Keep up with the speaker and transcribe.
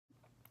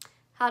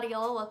Howdy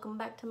y'all, welcome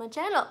back to my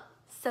channel.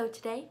 So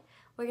today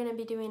we're going to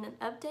be doing an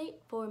update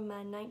for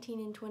my 19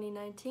 in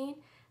 2019.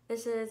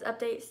 This is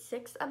update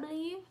 6, I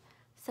believe.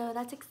 So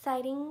that's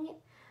exciting.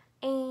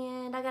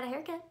 And I got a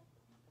haircut.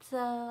 So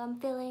I'm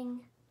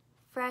feeling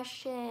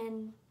fresh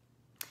and,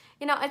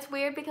 you know, it's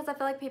weird because I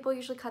feel like people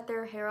usually cut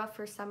their hair off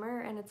for summer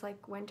and it's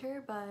like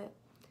winter, but,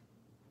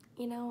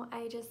 you know,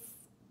 I just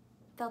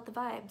felt the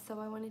vibe,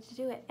 so I wanted to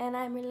do it. And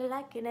I'm really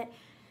liking it.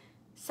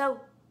 So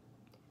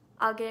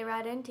I'll get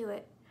right into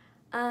it.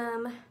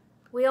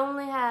 We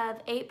only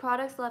have 8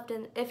 products left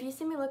in, if you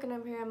see me looking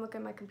over here, I'm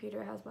looking at my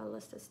computer, it has my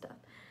list of stuff.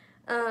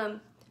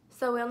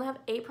 So we only have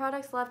 8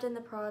 products left in the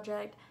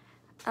project.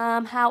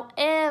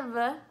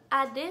 However,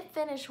 I did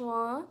finish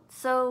one,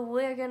 so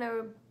we're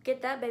gonna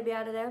get that baby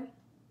out of there.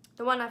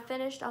 The one I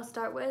finished, I'll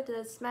start with,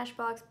 the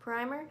Smashbox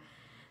Primer.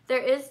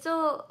 There is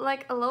still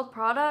like a little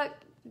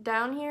product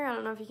down here, I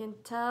don't know if you can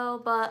tell,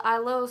 but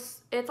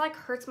it like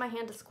hurts my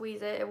hand to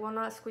squeeze it. It will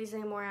not squeeze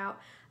any more out.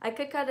 I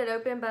could cut it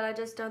open, but I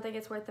just don't think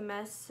it's worth the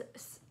mess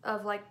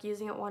of like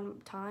using it one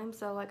time,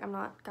 so like I'm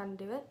not gonna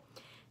do it.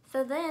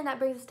 So then that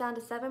brings us down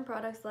to 7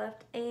 products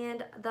left,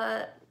 and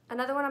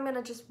another one I'm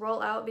gonna just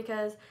roll out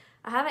because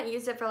I haven't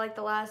used it for like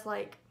the last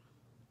like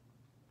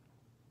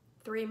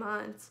 3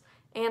 months,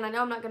 and I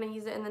know I'm not gonna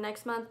use it in the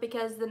next month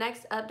because the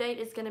next update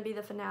is gonna be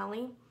the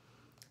finale.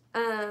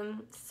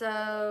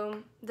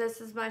 So this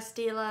is my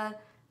Stila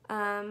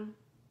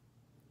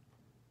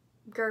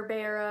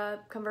Gerbera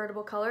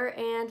convertible color,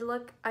 and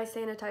look, I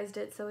sanitized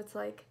it so it's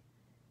like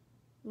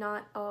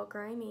not all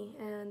grimy,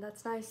 and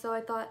that's nice. So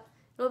I thought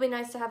it'll be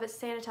nice to have it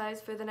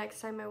sanitized for the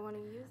next time I want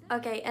to use it.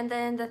 Okay, and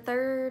then the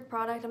third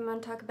product I'm going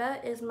to talk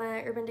about is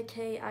my Urban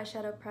Decay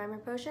Eyeshadow Primer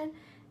Potion,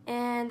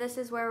 and this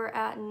is where we're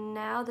at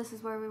now. This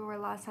is where we were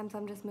last time, so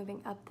I'm just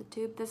moving up the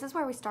tube. This is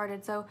where we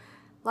started, so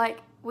like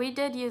we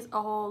did use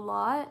a whole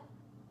lot,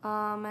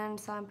 and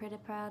so I'm pretty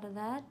proud of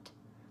that.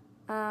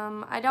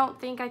 I don't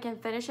think I can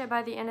finish it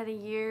by the end of the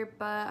year,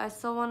 but I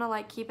still want to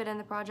like keep it in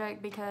the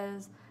project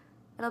because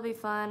it'll be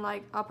fun.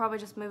 Like I'll probably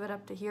just move it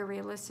up to here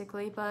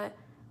realistically, but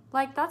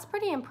like that's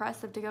pretty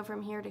impressive to go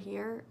from here to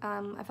here.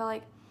 I feel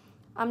like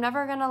I'm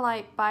never gonna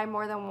like buy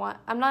more than one.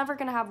 I'm never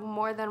gonna have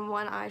more than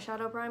one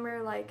eyeshadow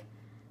primer. Like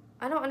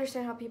I don't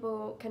understand how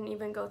people can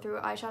even go through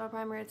eyeshadow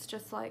primer. It's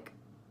just like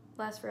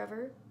lasts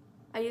forever.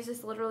 I use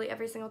this literally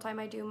every single time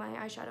I do my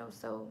eyeshadow,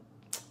 so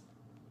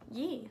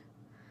yeah.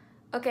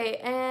 Okay,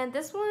 and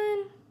this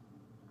one,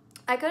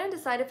 I couldn't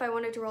decide if I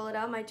wanted to roll it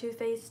out, my Too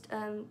Faced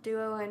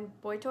Duo and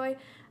Boy Toy.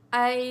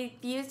 I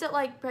used it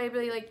like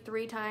probably like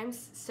 3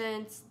 times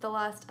since the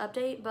last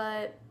update,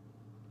 but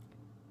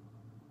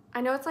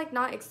I know it's like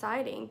not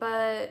exciting,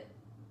 but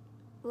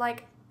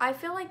like I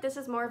feel like this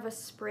is more of a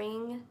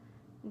spring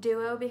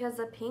duo because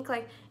the pink,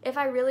 like if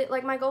I really,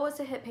 like my goal was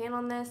to hit pan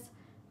on this.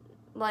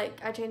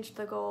 Like I changed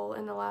the goal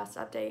in the last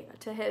update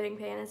to hitting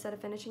pan instead of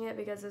finishing it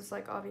because it's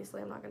like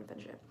obviously I'm not going to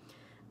finish it.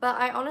 But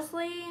I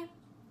honestly,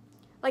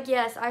 like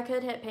yes, I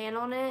could hit pan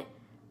on it,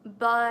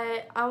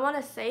 but I want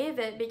to save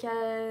it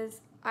because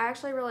I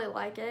actually really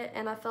like it,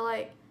 and I feel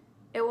like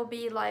it will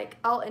be like,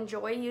 I'll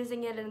enjoy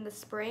using it in the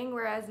spring,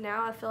 whereas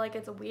now I feel like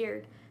it's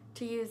weird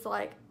to use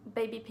like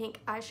baby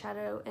pink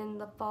eyeshadow in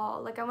the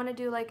fall. Like I want to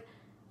do like,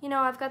 you know,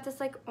 I've got this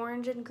like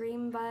orange and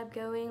green vibe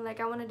going, like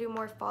I want to do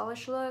more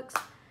fallish looks.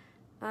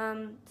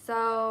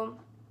 So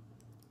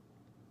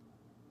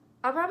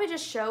I'll probably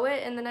just show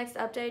it in the next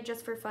update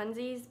just for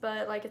funsies,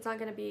 but like it's not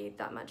going to be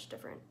that much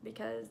different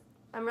because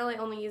I'm really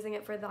only using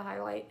it for the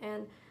highlight,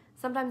 and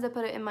sometimes I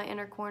put it in my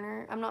inner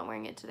corner. I'm not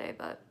wearing it today,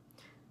 but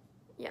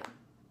yeah.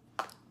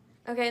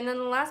 Okay, and then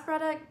the last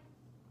product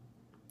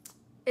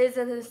is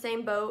in the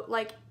same boat.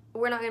 Like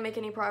we're not going to make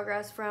any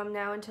progress from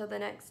now until the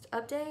next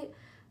update,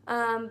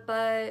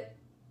 but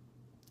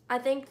I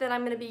think that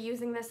I'm going to be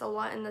using this a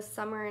lot in the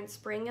summer and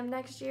spring of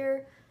next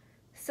year.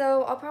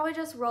 So I'll probably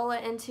just roll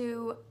it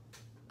into,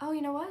 oh,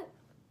 you know what?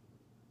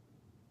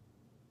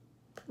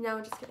 No,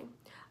 just kidding.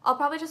 I'll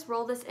probably just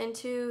roll this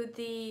into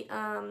the,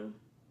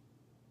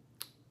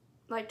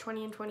 like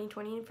 20 and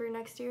 2020 for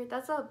next year.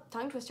 That's a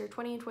tongue twister,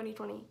 20 and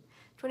 2020.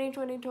 20 and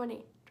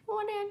 2020.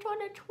 20 and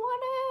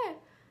 2020.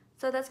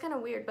 So that's kind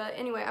of weird, but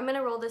anyway, I'm going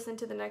to roll this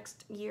into the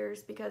next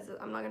years because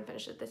I'm not going to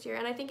finish it this year.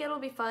 And I think it'll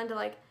be fun to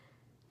like,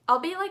 I'll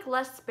be like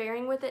less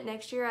sparing with it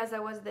next year as I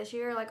was this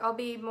year. Like I'll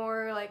be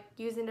more like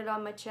using it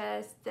on my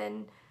chest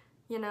and,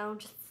 you know,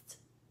 just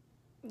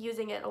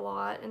using it a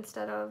lot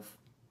instead of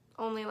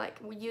only like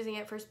using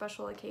it for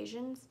special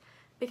occasions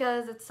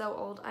because it's so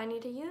old. I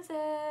need to use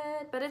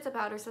it, but it's a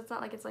powder, so it's not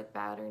like it's like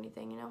bad or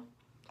anything, you know.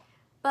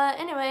 But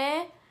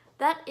anyway,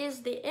 that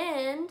is the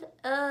end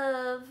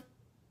of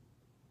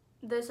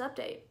this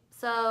update.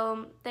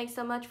 So thanks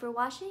so much for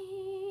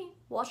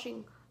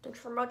watching. Thanks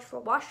so much for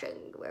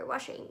watching. We're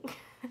watching.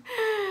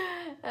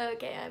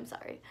 Okay, I'm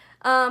sorry.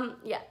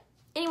 Yeah.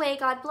 Anyway,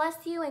 God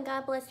bless you and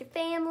God bless your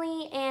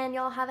family, and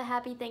y'all have a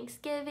happy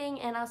Thanksgiving,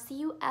 and I'll see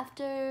you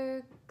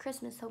after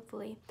Christmas,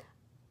 hopefully.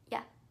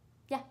 Yeah.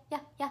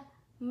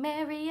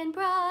 Merry and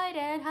bright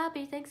and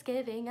happy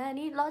Thanksgiving. I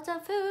need lots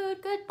of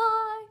food.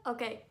 Goodbye.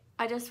 Okay,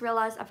 I just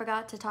realized I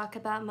forgot to talk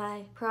about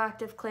my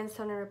Proactive Cleanse,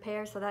 Tone, and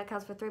Repair, so that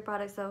counts for 3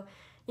 products. So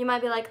you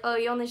might be like, oh,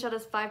 you only showed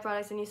us 5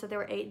 products and you said there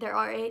were 8. There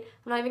are 8.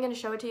 I'm not even going to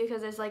show it to you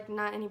because there's like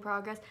not any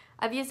progress.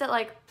 I've used it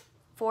like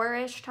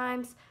 4-ish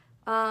times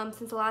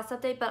since the last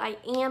update, but I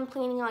am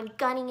planning on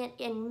gunning it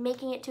and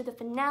making it to the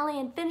finale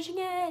and finishing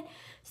it.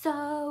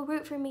 So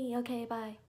root for me. Okay, bye.